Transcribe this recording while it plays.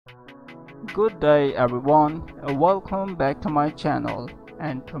Good day everyone, welcome back to my channel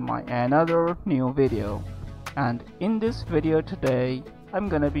and to my another new video. And in this video today I'm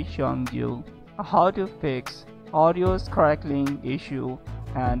gonna be showing you how to fix audio crackling issue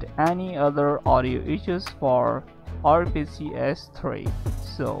and any other audio issues for Rpcs3.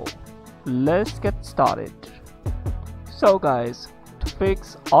 So let's get started. So guys, to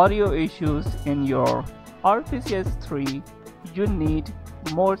fix audio issues in your Rpcs3 you need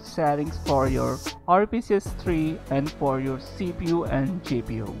more settings for your Rpcs3 and for your CPU and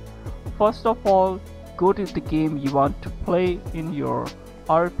GPU. First of all, go to the game you want to play in your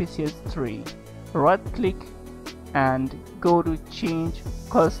Rpcs3. Right click and go to change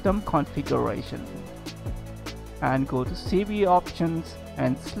custom configuration and go to CPU options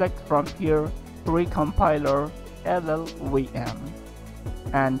and select from here recompiler LLVM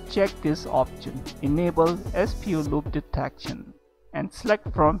and check this option enable SPU loop detection and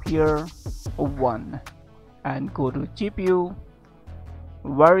select from here 1 and go to GPU.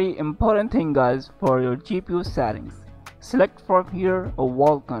 Very important thing guys, for your GPU settings, select from here a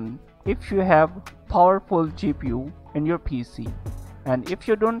Vulkan if you have powerful GPU in your PC, and if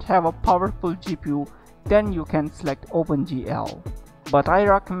you don't have a powerful GPU then you can select OpenGL, but I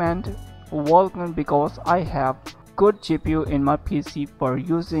recommend Vulkan because I have good GPU in my PC for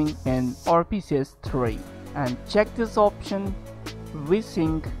using in Rpcs3. And check this option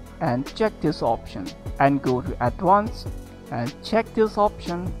VSync and check this option and go to advanced and check this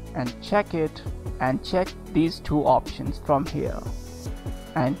option and check it and check these two options from here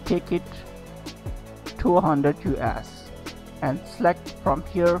and take it 200 US and select from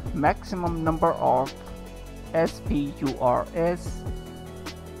here maximum number of SPURS.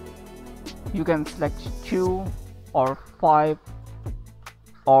 You can select 2 or 5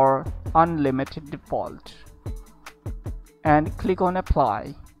 or unlimited default and click on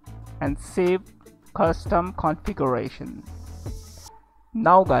apply and save custom configuration.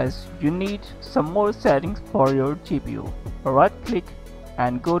 Now guys, you need some more settings for your GPU. Right click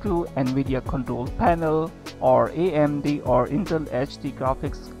and go to NVIDIA control panel or AMD or Intel HD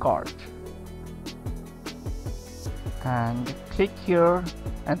graphics card and click here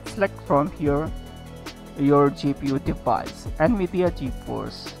and select from here your GPU device, NVIDIA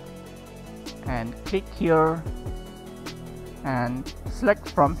GeForce, and click here and select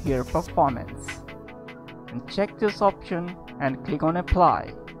from here performance and check this option and click on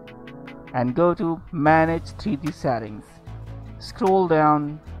apply and go to manage 3D settings. Scroll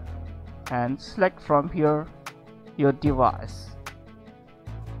down and select from here your device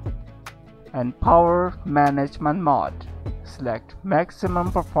and power management mode. Select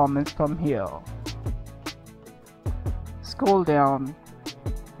maximum performance from here. Scroll down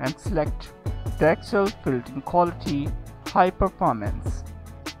and select textile filtering quality high performance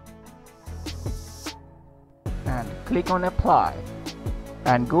and click on apply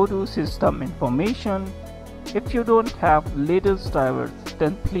and go to system information. If you don't have latest drivers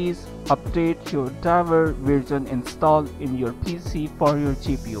then please update your driver version installed in your PC for your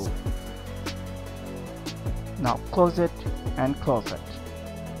GPU. Now close it and close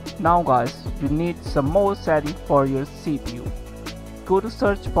it. Now guys, you need some more settings for your CPU. Go to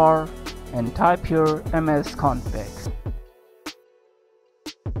search bar and type here msconfig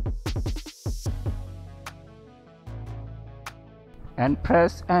and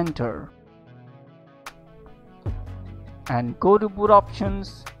press enter and go to boot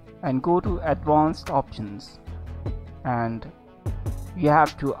options and go to advanced options and you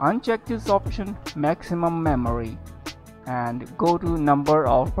have to uncheck this option maximum memory and go to number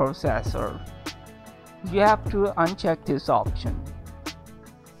of processor. You have to uncheck this option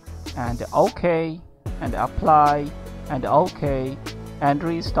and OK and apply and OK and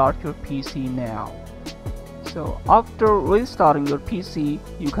restart your PC now. So after restarting your PC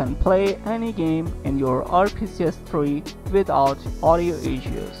you can play any game in your Rpcs3 without audio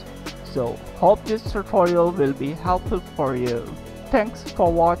issues. So hope this tutorial will be helpful for you. Thanks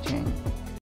for watching.